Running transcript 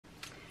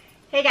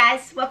Hey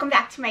guys, welcome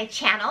back to my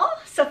channel.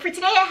 So for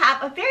today I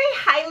have a very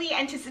highly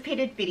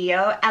anticipated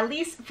video, at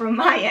least from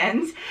my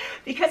end,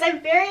 because I'm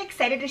very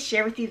excited to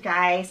share with you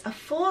guys a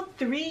full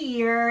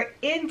 3-year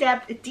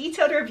in-depth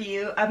detailed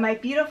review of my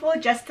beautiful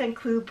Juste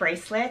Clou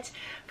bracelet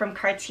from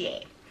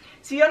Cartier.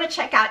 So you want to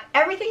check out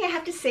everything I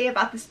have to say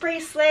about this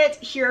bracelet,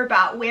 hear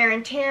about wear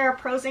and tear,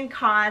 pros and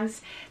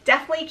cons,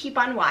 definitely keep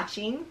on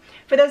watching.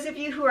 For those of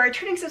you who are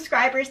returning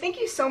subscribers, thank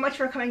you so much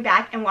for coming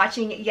back and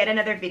watching yet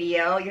another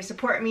video. Your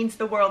support means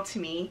the world to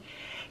me.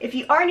 If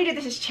you are new to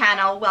this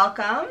channel,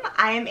 welcome.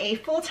 I am a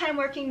full-time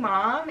working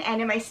mom, and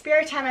in my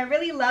spare time I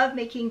really love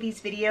making these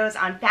videos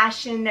on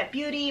fashion,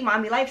 beauty,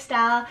 mommy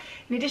lifestyle,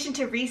 in addition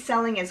to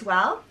reselling as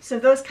well. So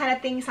if those kind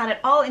of things sound at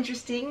all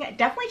interesting,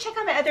 definitely check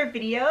out my other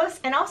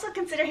videos and also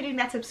consider hitting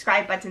that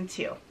subscribe button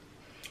too.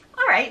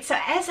 Alright, so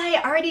as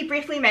I already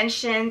briefly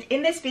mentioned,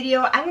 in this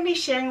video I'm going to be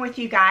sharing with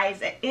you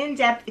guys an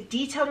in-depth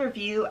detailed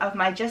review of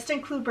my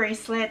Juste Clou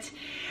bracelet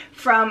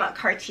from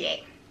Cartier.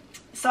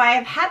 So I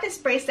have had this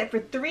bracelet for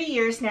 3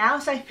 years now,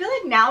 so I feel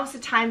like now is the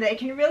time that I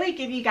can really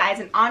give you guys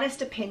an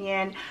honest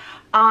opinion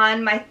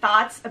on my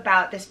thoughts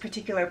about this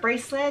particular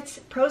bracelet,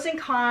 pros and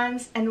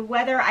cons, and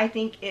whether I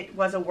think it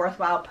was a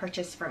worthwhile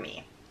purchase for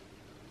me.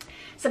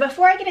 So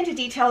before I get into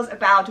details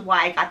about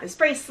why I got this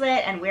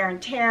bracelet and wear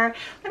and tear,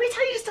 let me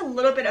tell you just a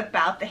little bit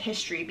about the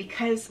history,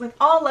 because with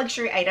all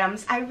luxury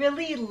items, I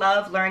really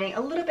love learning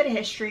a little bit of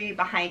history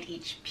behind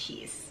each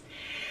piece.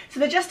 So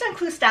the Juste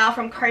Clou style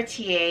from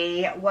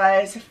Cartier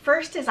was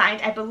first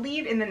designed, I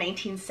believe, in the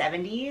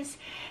 1970s.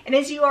 And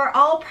as you are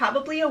all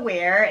probably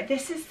aware,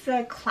 this is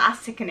the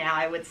classic now,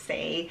 I would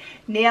say,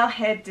 nail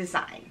head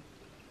design.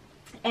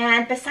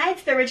 And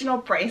besides the original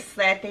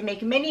bracelet, they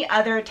make many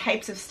other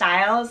types of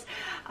styles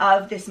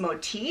of this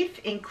motif,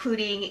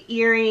 including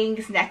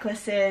earrings,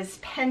 necklaces,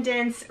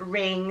 pendants,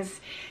 rings,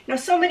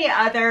 so many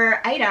other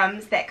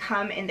items that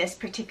come in this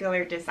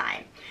particular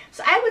design.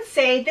 So I would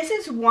say this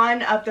is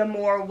one of the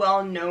more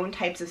well-known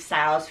types of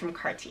styles from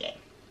Cartier.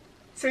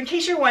 So in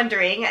case you're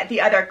wondering,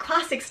 the other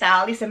classic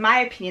style, at least in my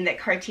opinion, that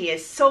Cartier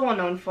is so well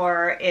known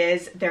for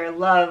is their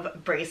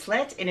Love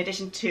bracelet, in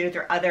addition to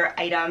their other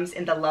items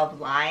in the Love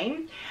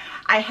line.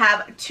 I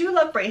have 2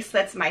 Love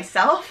bracelets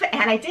myself,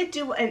 and I did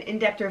do an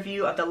in-depth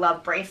review of the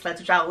Love bracelets,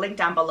 which I'll link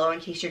down below in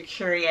case you're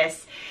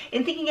curious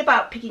in thinking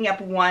about picking up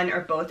one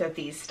or both of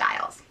these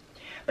styles.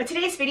 But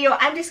today's video,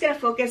 I'm just going to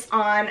focus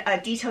on a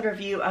detailed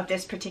review of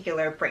this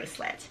particular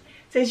bracelet.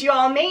 So as you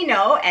all may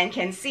know and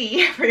can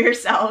see for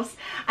yourselves,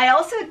 I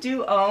also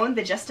do own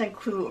the Juste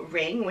Clou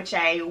ring, which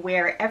I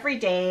wear every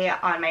day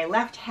on my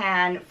left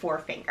hand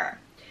forefinger.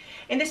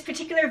 In this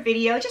particular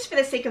video, just for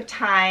the sake of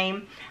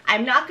time,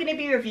 I'm not going to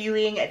be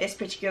reviewing this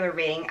particular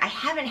ring. I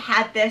haven't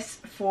had this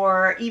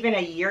for even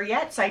a year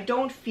yet, so I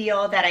don't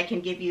feel that I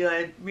can give you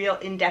a real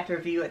in-depth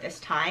review at this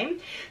time.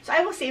 So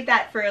I will save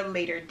that for a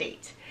later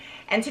date.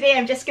 And today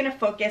I'm just going to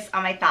focus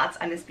on my thoughts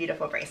on this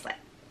beautiful bracelet.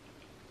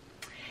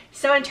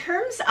 So in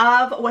terms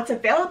of what's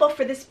available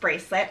for this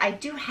bracelet, I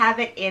do have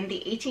it in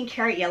the 18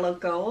 karat yellow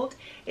gold.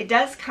 It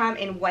does come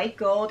in white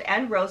gold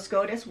and rose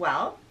gold as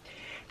well.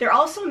 There are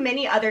also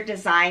many other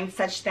designs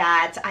such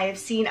that I have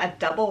seen a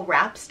double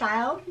wrap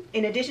style,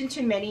 in addition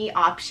to many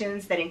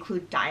options that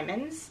include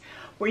diamonds,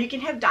 where you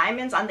can have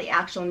diamonds on the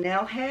actual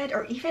nail head,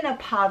 or even a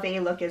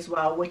pave look as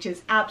well, which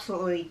is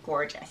absolutely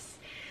gorgeous.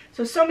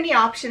 So many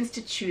options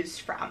to choose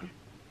from.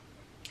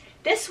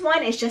 This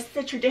one is just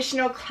the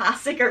traditional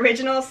classic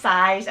original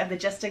size of the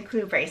Juste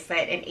Clou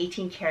bracelet in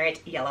 18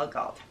 karat yellow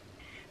gold.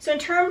 So in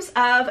terms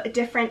of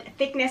different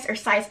thickness or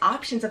size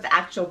options of the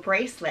actual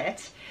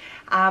bracelet,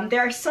 there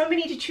are so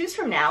many to choose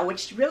from now,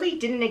 which really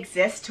didn't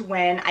exist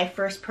when I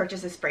first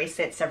purchased this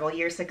bracelet several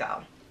years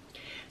ago.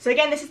 So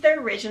again, this is the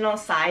original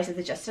size of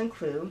the Juste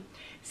Clou.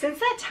 Since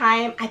that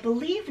time, I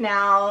believe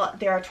now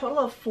there are a total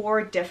of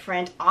 4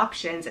 different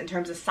options in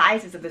terms of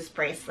sizes of this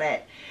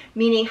bracelet,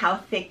 meaning how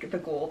thick the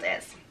gold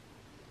is.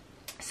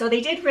 So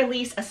they did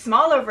release a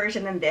smaller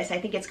version than this. I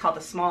think it's called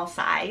the small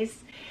size.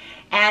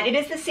 And it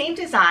is the same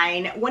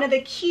design. One of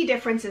the key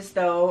differences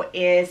though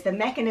is the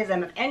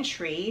mechanism of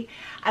entry.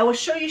 I will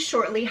show you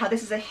shortly how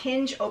this is a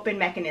hinge open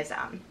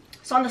mechanism.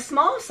 So on the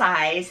small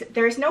size,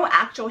 there is no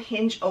actual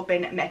hinge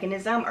open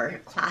mechanism or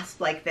clasp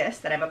like this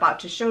that I'm about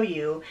to show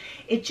you.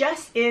 It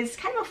just is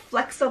kind of a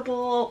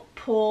flexible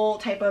pull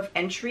type of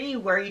entry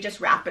where you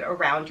just wrap it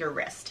around your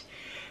wrist.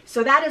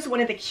 So that is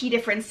one of the key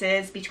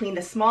differences between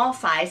the small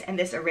size and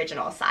this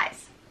original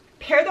size.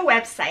 Per the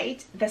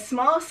website, the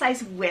small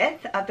size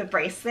width of the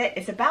bracelet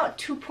is about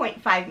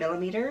 2.5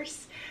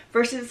 millimeters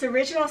versus the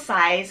original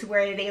size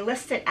where they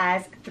list it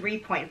as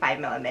 3.5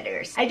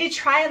 millimeters. I did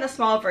try on the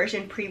small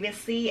version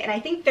previously, and I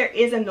think there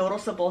is a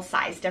noticeable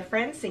size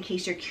difference in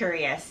case you're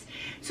curious.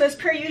 So as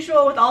per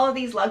usual with all of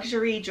these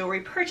luxury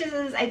jewelry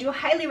purchases, I do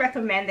highly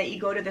recommend that you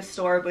go to the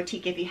store or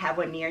boutique if you have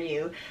one near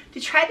you to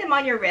try them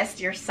on your wrist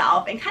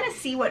yourself and kind of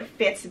see what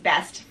fits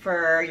best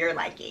for your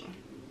liking.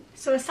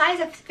 So a size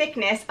of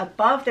thickness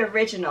above the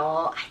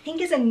original, I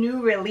think, is a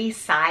new release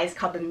size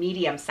called the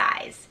medium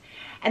size.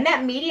 And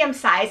that medium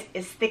size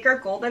is thicker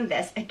gold than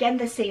this. Again,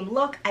 the same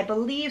look, I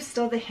believe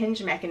still the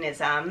hinge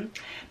mechanism,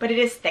 but it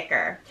is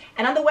thicker.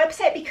 And on the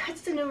website, because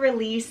it's a new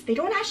release, they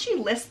don't actually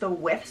list the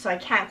width, so I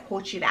can't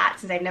quote you that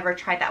since I've never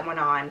tried that one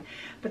on.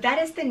 But that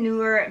is the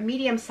newer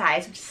medium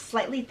size, which is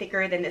slightly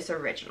thicker than this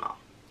original.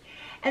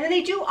 And then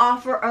they do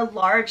offer a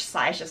large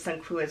size just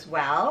on Clou as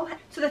well.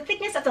 So the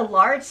thickness of the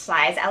large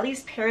size, at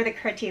least per the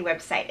Cartier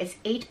website, is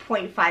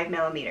 8.5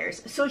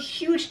 millimeters. So a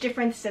huge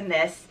difference in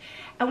this.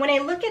 And when I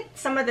look at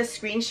some of the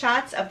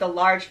screenshots of the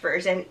large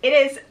version, it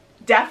is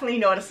definitely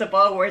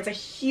noticeable where it's a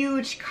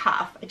huge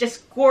cuff,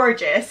 just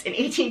gorgeous in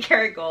 18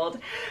 karat gold,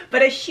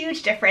 but a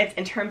huge difference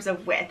in terms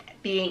of width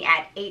being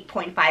at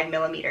 8.5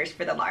 millimeters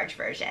for the large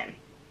version.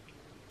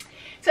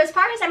 So as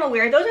far as I'm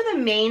aware, those are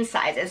the main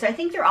sizes. So I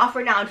think they're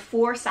offered now in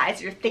 4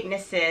 sizes or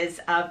thicknesses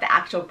of the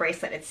actual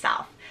bracelet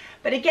itself.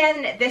 But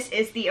again, this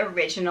is the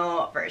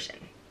original version.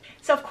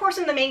 So of course,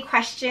 one of the main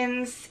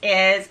questions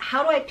is,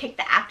 how do I pick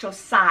the actual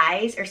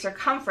size or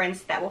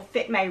circumference that will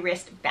fit my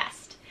wrist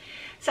best?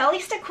 So at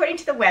least according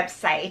to the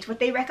website, what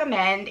they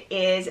recommend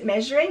is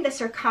measuring the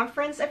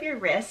circumference of your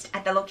wrist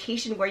at the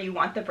location where you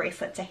want the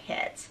bracelet to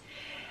hit.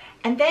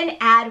 And then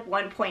add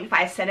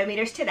 1.5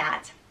 centimeters to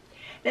that.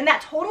 Then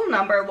that total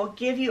number will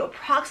give you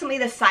approximately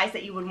the size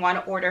that you would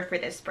want to order for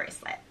this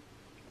bracelet.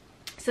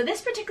 So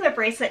this particular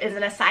bracelet is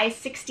in a size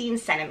 16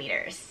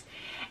 centimeters.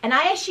 And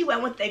I actually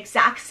went with the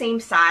exact same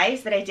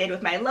size that I did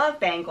with my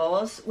love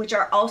bangles, which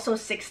are also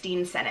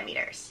 16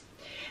 centimeters.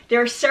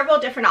 There are several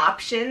different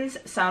options,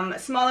 some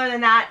smaller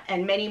than that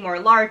and many more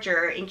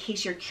larger in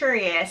case you're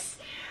curious.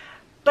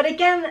 But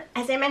again,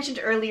 as I mentioned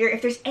earlier,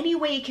 if there's any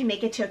way you can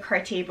make it to a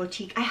Cartier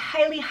boutique, I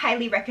highly,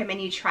 highly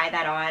recommend you try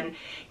that on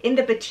in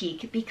the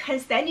boutique,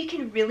 because then you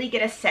can really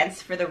get a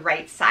sense for the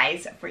right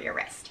size for your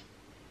wrist.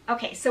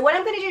 Okay, so what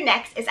I'm going to do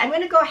next is I'm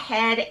going to go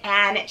ahead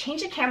and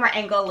change the camera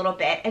angle a little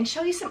bit and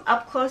show you some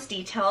up close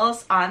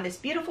details on this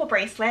beautiful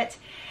bracelet.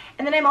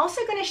 And then I'm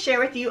also going to share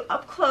with you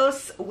up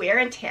close wear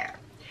and tear.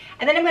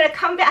 And then I'm going to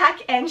come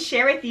back and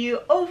share with you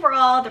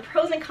overall the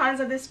pros and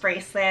cons of this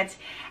bracelet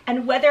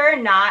and whether or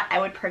not I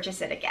would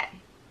purchase it again.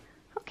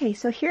 Okay,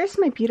 so here's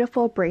my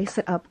beautiful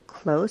bracelet up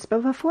close,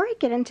 but before I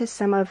get into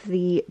some of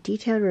the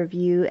detailed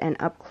review and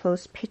up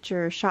close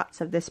picture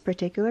shots of this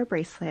particular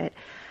bracelet,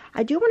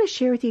 I do want to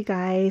share with you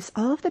guys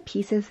all of the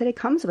pieces that it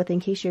comes with in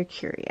case you're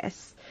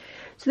curious.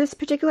 So this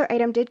particular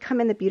item did come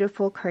in the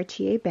beautiful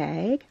Cartier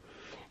bag,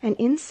 and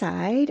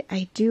inside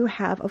I do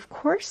have, of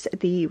course,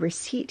 the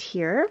receipt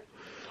here.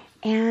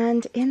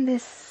 And in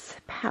this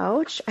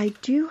pouch, I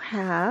do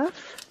have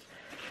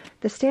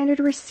the standard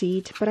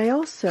receipt, but I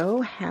also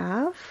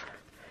have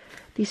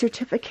the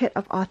certificate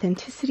of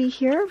authenticity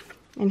here.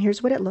 And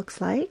here's what it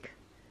looks like.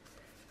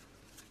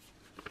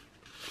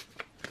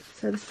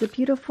 So this is a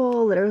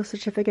beautiful little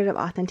certificate of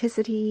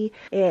authenticity.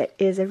 It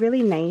is a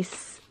really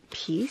nice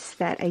piece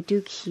that I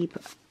do keep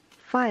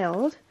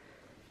filed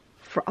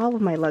for all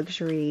of my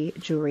luxury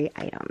jewelry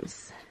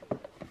items.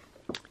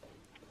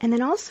 And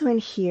then also in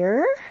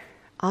here,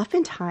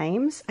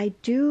 oftentimes, I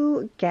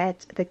do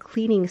get the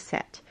cleaning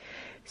set.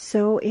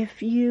 So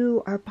if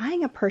you are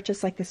buying a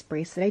purchase like this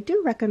bracelet, I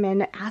do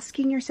recommend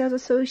asking your sales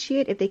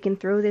associate if they can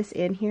throw this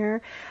in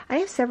here. I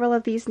have several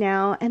of these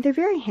now, and they're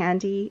very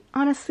handy.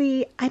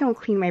 Honestly, I don't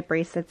clean my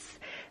bracelets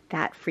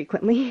that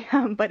frequently,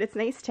 but it's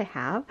nice to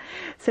have.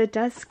 So it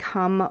does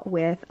come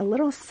with a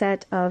little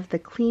set of the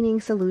cleaning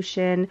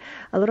solution,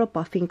 a little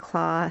buffing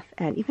cloth,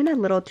 and even a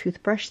little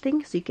toothbrush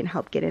thing so you can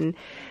help get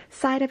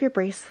inside of your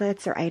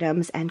bracelets or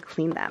items and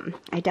clean them.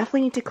 I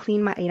definitely need to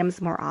clean my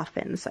items more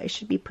often, so I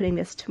should be putting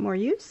this to more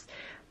use,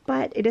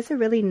 but it is a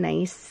really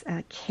nice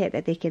kit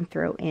that they can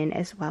throw in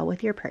as well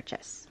with your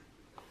purchase.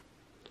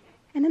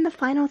 And then the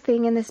final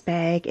thing in this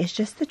bag is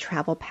just the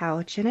travel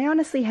pouch, and I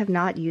honestly have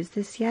not used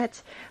this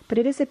yet, but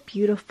it is a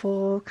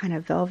beautiful kind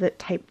of velvet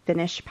type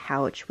finish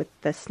pouch with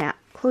the snap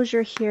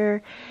closure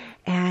here,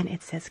 and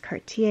it says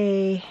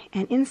Cartier,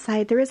 and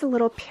inside there is a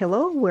little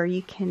pillow where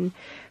you can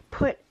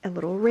put a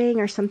little ring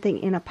or something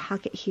in a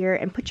pocket here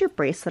and put your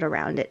bracelet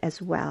around it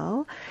as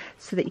well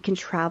so that you can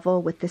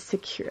travel with this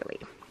securely.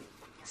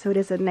 So it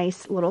is a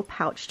nice little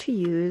pouch to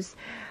use.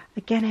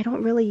 Again, I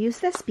don't really use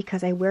this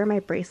because I wear my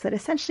bracelet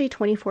essentially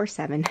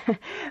 24/7,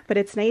 but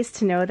it's nice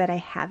to know that I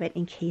have it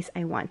in case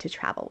I want to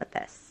travel with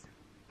this.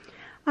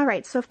 All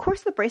right, so of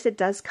course the bracelet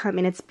does come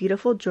in its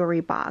beautiful jewelry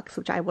box,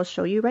 which I will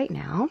show you right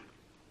now.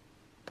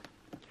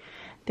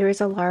 There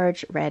is a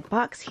large red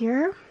box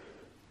here.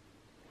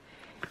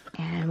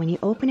 And when you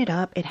open it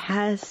up, it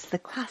has the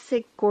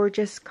classic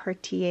gorgeous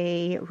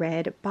Cartier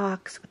red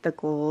box with the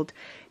gold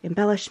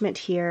embellishment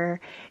here.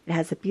 It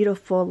has a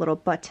beautiful little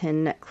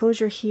button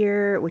closure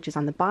here, which is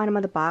on the bottom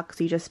of the box.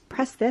 So you just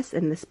press this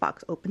and this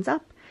box opens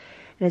up.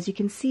 And as you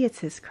can see, it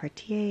says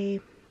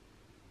Cartier.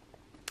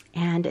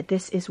 And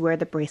this is where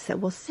the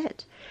bracelet will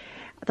sit.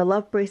 The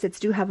love bracelets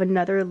do have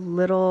another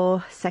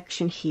little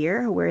section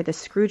here where the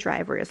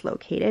screwdriver is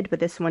located, but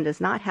this one does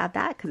not have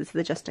that because it's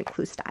the Juste and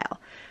Clou style.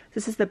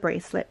 This is the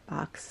bracelet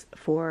box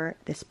for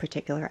this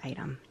particular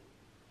item.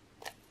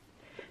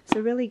 So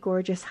really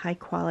gorgeous, high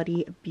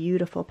quality,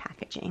 beautiful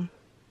packaging.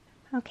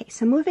 Okay,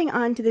 so moving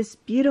on to this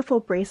beautiful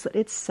bracelet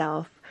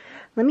itself,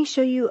 let me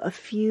show you a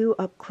few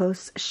up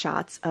close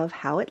shots of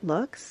how it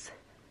looks.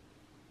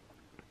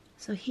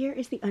 So here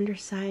is the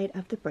underside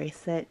of the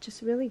bracelet,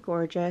 just really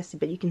gorgeous,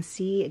 but you can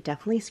see it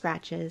definitely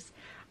scratches.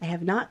 I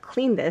have not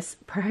cleaned this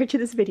prior to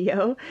this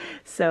video,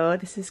 so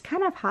this is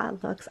kind of how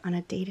it looks on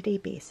a day-to-day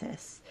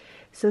basis.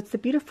 So it's the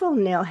beautiful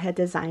nail head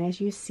design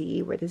as you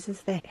see, where this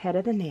is the head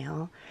of the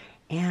nail,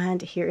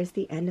 and here is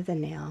the end of the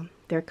nail.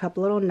 There are a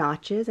couple little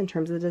notches in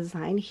terms of the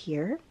design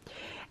here,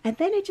 and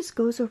then it just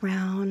goes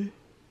around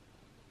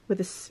with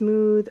a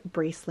smooth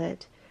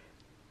bracelet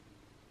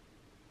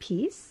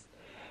piece.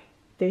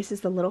 This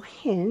is the little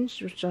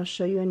hinge, which I'll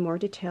show you in more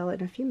detail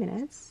in a few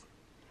minutes.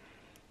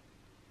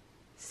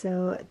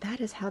 So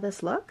that is how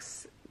this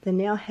looks. The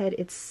nail head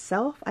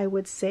itself, I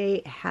would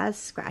say, has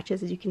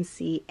scratches, as you can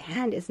see,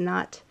 and is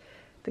not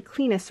the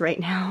cleanest right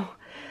now.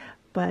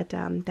 But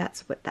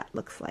that's what that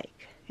looks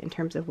like in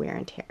terms of wear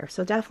and tear.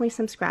 So definitely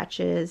some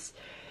scratches.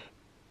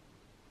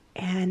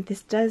 And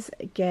this does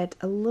get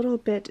a little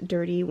bit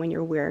dirty when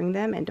you're wearing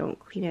them and don't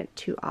clean it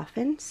too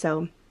often.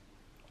 So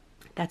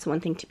that's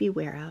one thing to be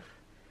aware of.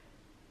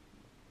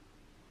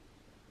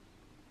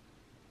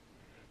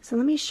 So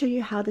let me show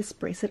you how this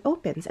bracelet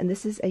opens, and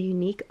this is a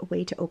unique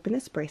way to open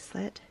this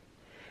bracelet.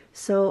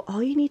 So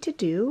all you need to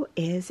do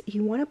is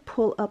you want to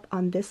pull up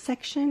on this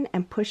section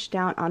and push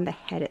down on the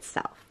head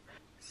itself.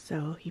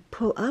 So you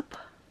pull up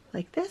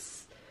like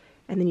this,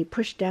 and then you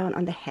push down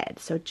on the head,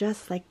 so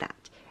just like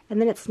that,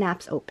 and then it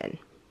snaps open.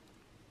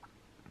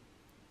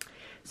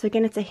 So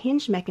again, it's a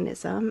hinge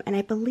mechanism, and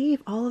I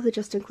believe all of the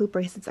Juste and Clou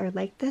bracelets are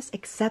like this,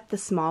 except the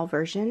small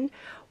version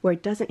where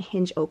it doesn't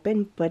hinge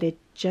open, but it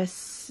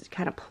just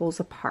kind of pulls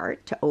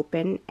apart to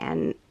open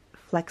and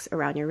flex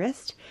around your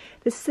wrist.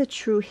 This is a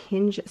true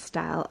hinge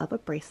style of a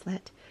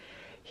bracelet.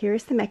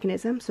 Here's the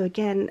mechanism. So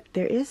again,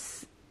 there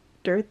is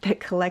dirt that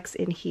collects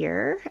in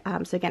here.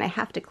 So again, I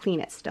have to clean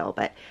it still,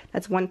 but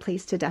that's one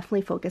place to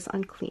definitely focus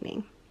on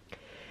cleaning.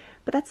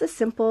 But that's a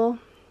simple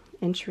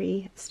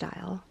entry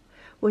style,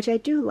 which I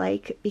do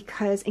like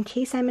because in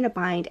case I'm in a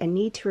bind and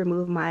need to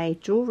remove my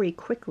jewelry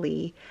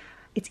quickly,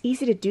 it's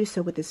easy to do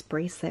so with this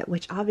bracelet,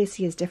 which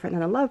obviously is different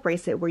than a love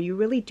bracelet where you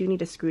really do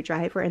need a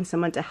screwdriver and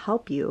someone to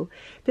help you.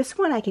 This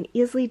one I can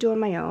easily do on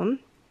my own.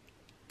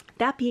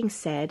 That being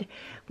said,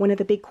 one of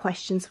the big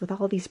questions with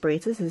all these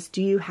bracelets is,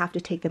 do you have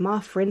to take them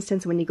off, for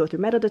instance, when you go through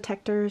metal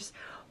detectors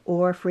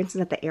or for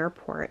instance at the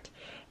airport?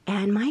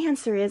 And my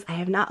answer is I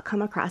have not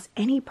come across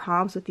any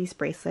problems with these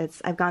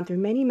bracelets. I've gone through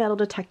many metal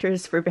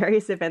detectors for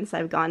various events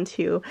I've gone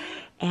to,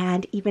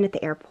 and even at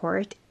the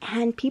airport,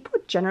 and people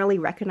generally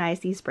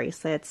recognize these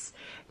bracelets.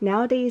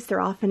 Nowadays,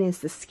 there often is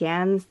the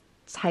scan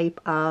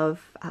type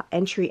of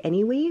entry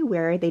anyway,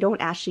 where they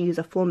don't actually use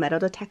a full metal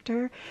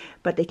detector,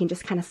 but they can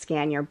just kind of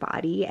scan your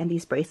body, and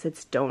these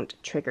bracelets don't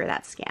trigger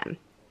that scan.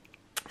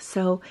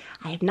 So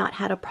I have not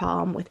had a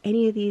problem with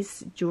any of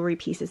these jewelry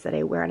pieces that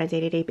I wear on a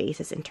day-to-day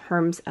basis in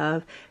terms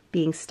of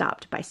being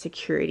stopped by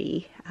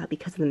security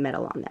because of the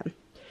metal on them.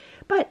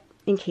 But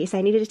in case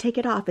I needed to take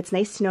it off, it's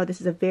nice to know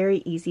this is a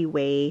very easy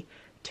way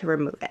to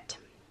remove it.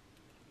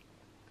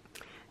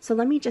 So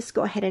let me just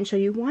go ahead and show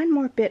you one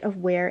more bit of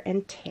wear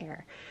and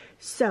tear.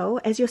 So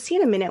as you'll see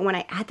in a minute when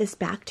I add this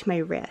back to my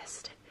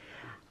wrist,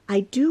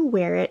 I do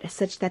wear it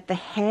such that the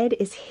head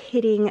is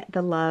hitting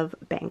the love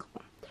bangle.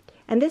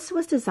 And this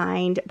was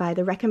designed by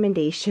the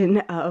recommendation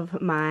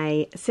of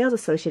my sales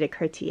associate at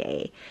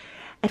Cartier.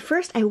 At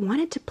first, I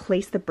wanted to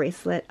place the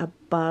bracelet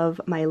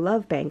above my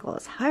love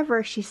bangles.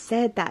 However, she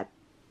said that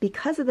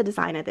because of the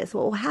design of this,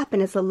 what will happen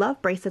is the love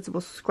bracelets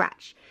will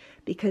scratch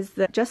because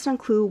the Juste and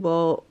Clou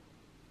will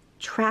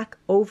track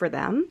over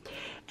them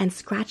and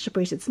scratch the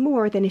bracelets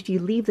more than if you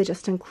leave the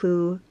Juste and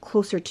Clou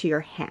closer to your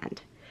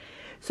hand.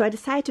 So I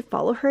decided to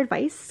follow her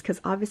advice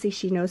because obviously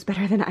she knows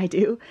better than I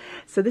do.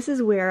 So this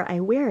is where I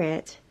wear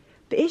it.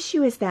 The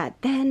issue is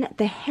that then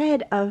the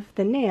head of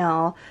the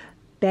nail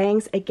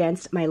bangs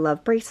against my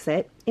love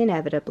bracelet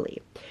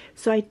inevitably.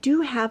 So I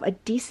do have a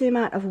decent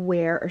amount of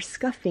wear or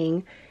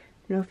scuffing.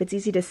 I don't know if it's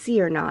easy to see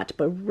or not,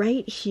 but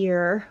right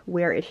here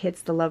where it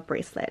hits the love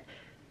bracelet.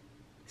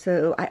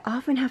 So I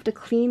often have to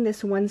clean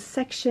this one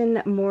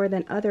section more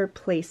than other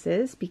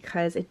places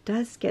because it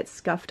does get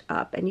scuffed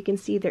up. And you can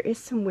see there is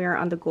some wear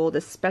on the gold,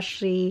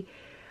 especially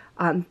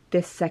on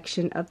this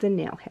section of the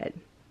nail head.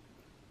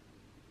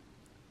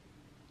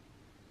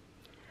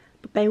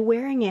 But by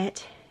wearing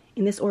it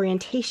in this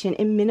orientation,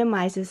 it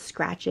minimizes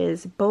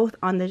scratches both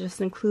on the Juste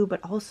and Clou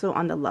but also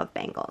on the love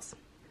bangles.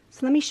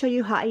 So let me show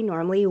you how I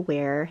normally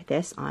wear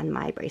this on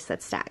my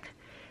bracelet stack.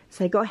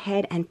 So I go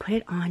ahead and put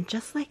it on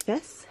just like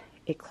this.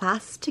 It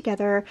clasps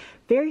together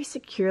very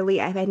securely.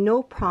 I've had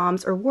no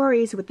problems or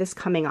worries with this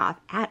coming off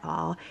at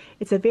all.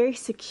 It's a very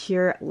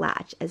secure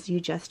latch, as you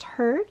just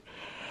heard.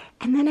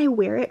 And then I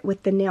wear it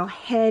with the nail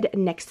head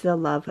next to the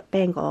love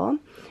bangle.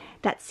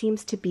 That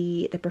seems to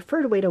be the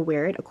preferred way to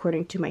wear it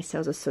according to my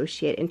sales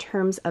associate in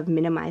terms of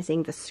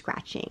minimizing the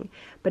scratching.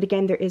 But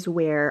again, there is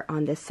wear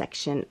on this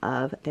section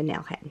of the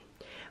nail head.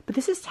 but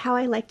this is how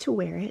I like to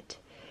wear it.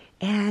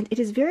 And it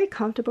is very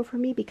comfortable for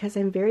me because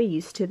I'm very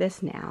used to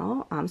this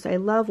now. So I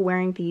love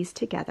wearing these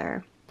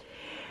together.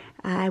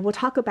 I will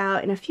talk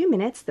about in a few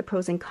minutes the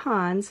pros and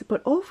cons,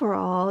 but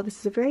overall, this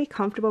is a very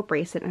comfortable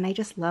bracelet and I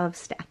just love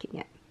stacking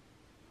it.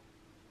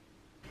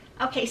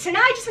 Okay, so now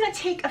I just want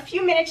to take a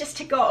few minutes just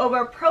to go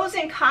over pros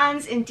and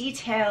cons in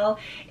detail,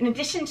 in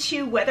addition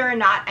to whether or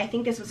not I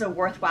think this was a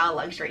worthwhile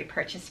luxury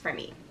purchase for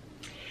me.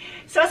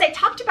 So as I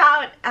talked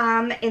about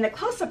in the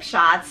close-up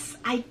shots,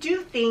 I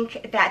do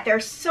think that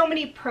there's so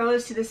many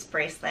pros to this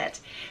bracelet.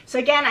 So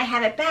again, I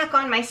have it back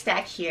on my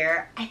stack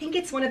here. I think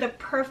it's one of the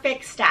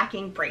perfect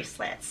stacking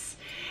bracelets,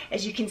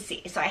 as you can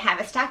see. So I have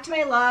it stacked to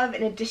my love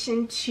in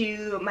addition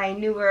to my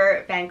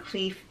newer Van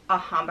Cleef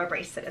Alhambra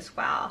bracelet as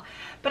well.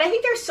 But I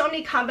think there's so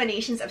many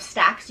combinations of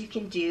stacks you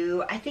can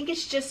do. I think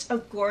it's just a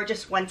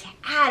gorgeous one to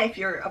add if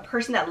you're a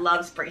person that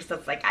loves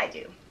bracelets like I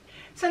do.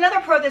 So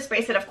another pro of this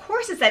bracelet, of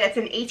course, is that it's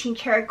an 18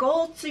 karat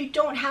gold, so you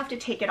don't have to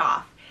take it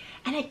off.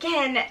 And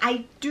again,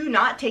 I do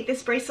not take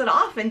this bracelet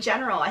off in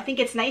general. I think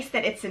it's nice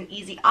that it's an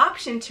easy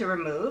option to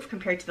remove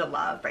compared to the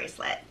Love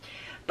bracelet.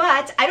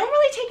 But I don't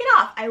really take it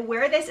off. I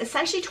wear this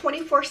essentially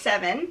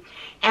 24/7,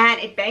 and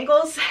it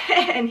bangles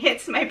and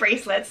hits my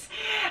bracelets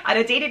on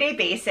a day-to-day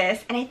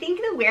basis. And I think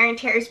the wear and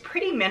tear is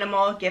pretty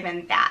minimal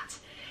given that.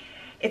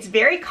 It's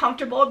very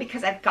comfortable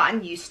because I've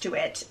gotten used to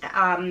it.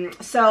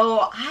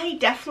 So I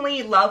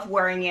definitely love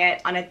wearing it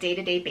on a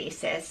day-to-day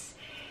basis.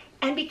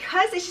 And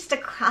because it's just a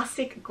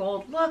classic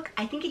gold look,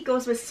 I think it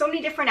goes with so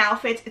many different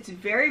outfits. It's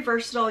very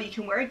versatile. You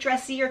can wear it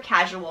dressy or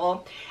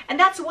casual. And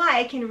that's why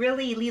I can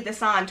really leave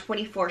this on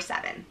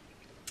 24/7.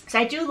 So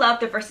I do love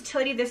the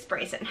versatility of this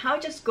bracelet and how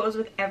it just goes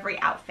with every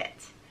outfit.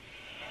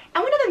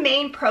 And one of the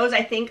main pros,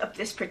 I think, of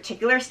this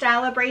particular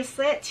style of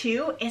bracelet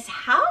too is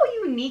how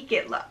unique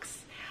it looks.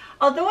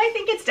 Although I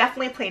think it's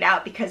definitely played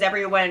out because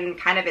everyone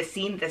kind of has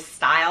seen this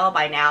style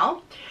by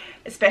now,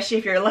 especially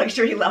if you're a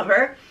luxury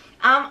lover,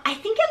 I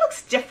think it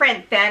looks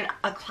different than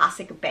a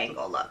classic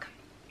bangle look.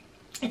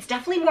 It's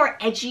definitely more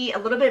edgy, a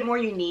little bit more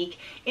unique.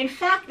 In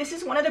fact, this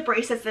is one of the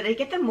bracelets that I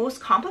get the most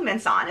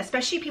compliments on,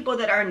 especially people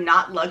that are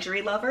not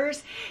luxury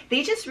lovers.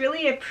 They just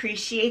really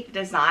appreciate the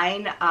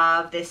design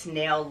of this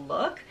nail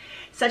look,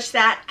 such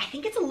that I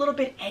think it's a little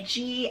bit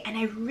edgy, and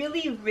I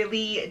really,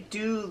 really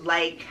do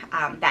like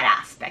that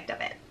aspect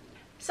of it.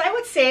 So I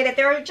would say that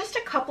there are just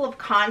a couple of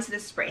cons to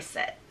this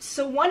bracelet.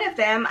 So one of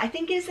them I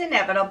think is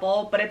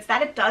inevitable, but it's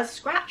that it does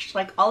scratch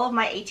like all of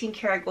my 18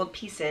 karat gold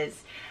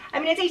pieces. I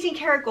mean, it's 18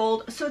 karat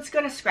gold, so it's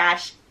gonna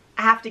scratch.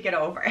 I have to get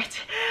over it.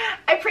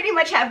 I pretty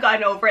much have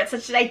gotten over it,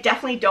 such that I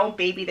definitely don't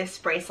baby this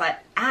bracelet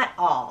at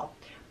all.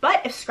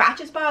 But if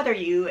scratches bother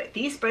you,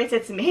 these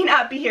bracelets may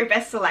not be your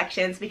best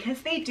selections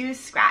because they do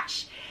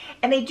scratch.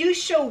 And they do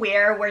show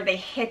wear where they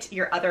hit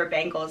your other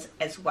bangles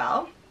as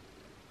well.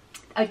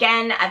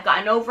 Again, I've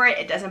gotten over it.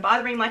 It doesn't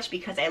bother me much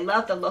because I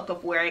love the look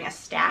of wearing a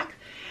stack,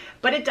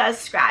 but it does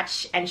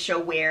scratch and show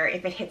wear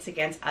if it hits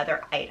against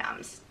other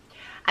items.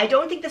 I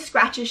don't think the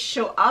scratches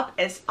show up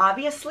as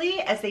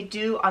obviously as they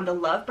do on the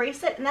Love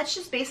bracelet, and that's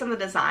just based on the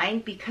design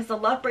because the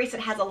Love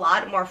bracelet has a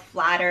lot more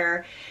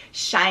flatter,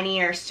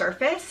 shinier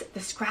surface.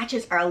 The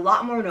scratches are a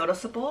lot more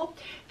noticeable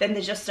than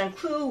the Juste and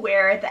Clou,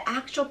 where the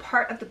actual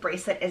part of the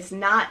bracelet is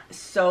not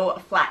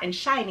so flat and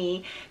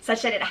shiny,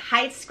 such that it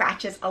hides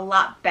scratches a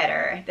lot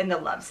better than the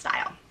Love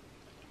style.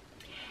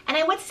 And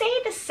I would say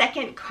the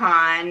second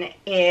con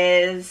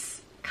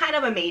is kind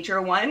of a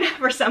major one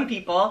for some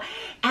people,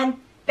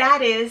 and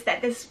that is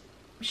that this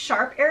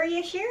sharp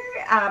area here,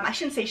 I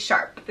shouldn't say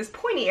sharp, but this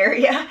pointy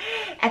area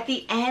at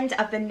the end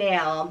of the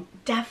nail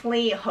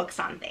definitely hooks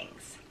on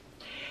things.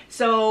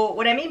 So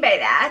what I mean by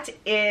that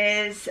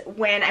is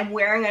when I'm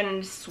wearing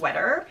a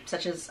sweater,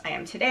 such as I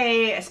am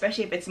today,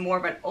 especially if it's more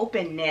of an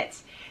open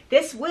knit,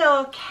 this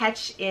will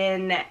catch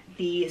in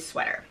the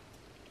sweater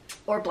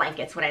or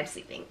blankets when I'm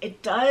sleeping.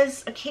 It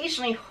does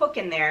occasionally hook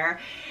in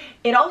there.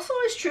 It also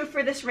is true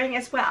for this ring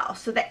as well.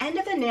 So the end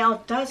of the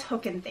nail does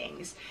hook in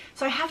things.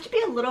 So I have to be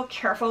a little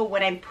careful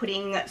when I'm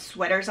putting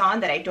sweaters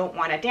on that I don't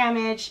want to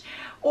damage.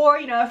 Or,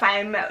 you know, if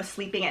I'm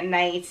sleeping at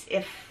night,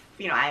 if,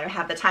 you know, I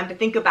have the time to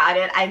think about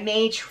it, I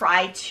may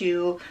try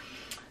to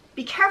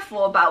be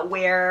careful about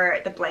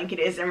where the blanket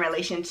is in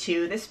relation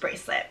to this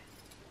bracelet.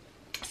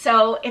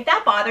 So if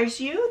that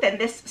bothers you, then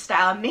this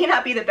style may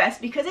not be the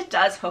best because it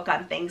does hook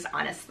on things,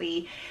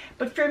 honestly.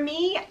 But for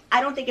me,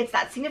 I don't think it's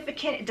that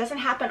significant. It doesn't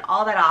happen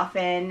all that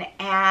often,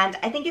 and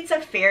I think it's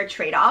a fair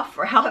trade-off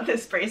for how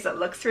this bracelet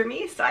looks for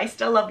me, so I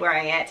still love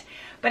wearing it,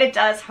 but it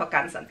does hook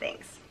on some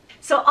things.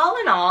 So all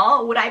in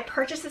all, would I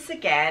purchase this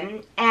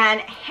again? And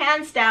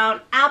hands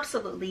down,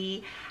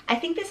 absolutely. I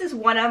think this is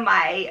one of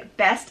my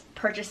best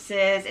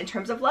purchases in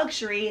terms of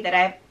luxury that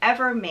I've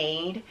ever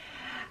made.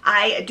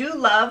 I do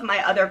love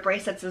my other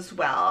bracelets as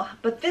well,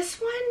 but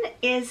this one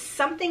is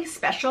something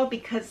special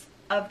because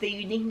of the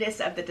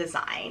uniqueness of the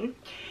design,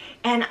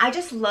 and I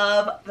just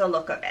love the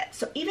look of it.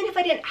 So even if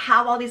I didn't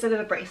have all these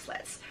other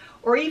bracelets,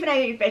 or even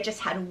if I just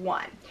had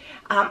one,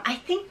 I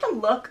think the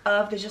look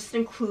of the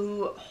Juste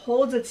Clou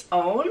holds its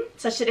own,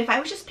 such that if I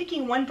was just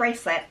picking one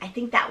bracelet, I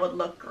think that would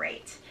look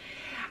great.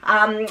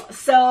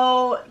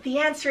 So the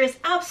answer is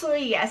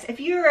absolutely yes. If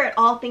you're at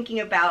all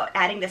thinking about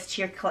adding this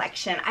to your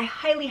collection, I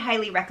highly,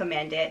 highly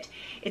recommend it.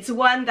 It's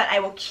one that I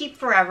will keep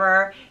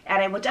forever,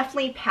 and I will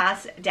definitely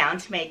pass down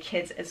to my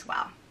kids as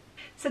well.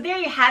 So there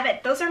you have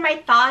it. Those are my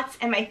thoughts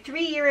and my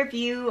 3-year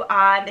review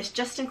on this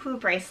Juste Clou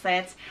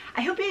bracelets.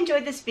 I hope you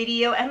enjoyed this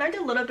video and learned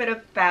a little bit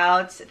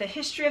about the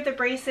history of the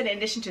bracelet in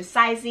addition to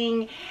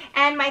sizing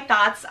and my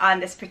thoughts on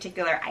this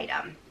particular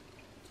item.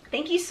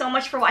 Thank you so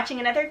much for watching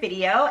another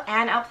video,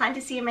 and I'll plan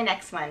to see you in my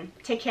next one.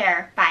 Take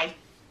care. Bye.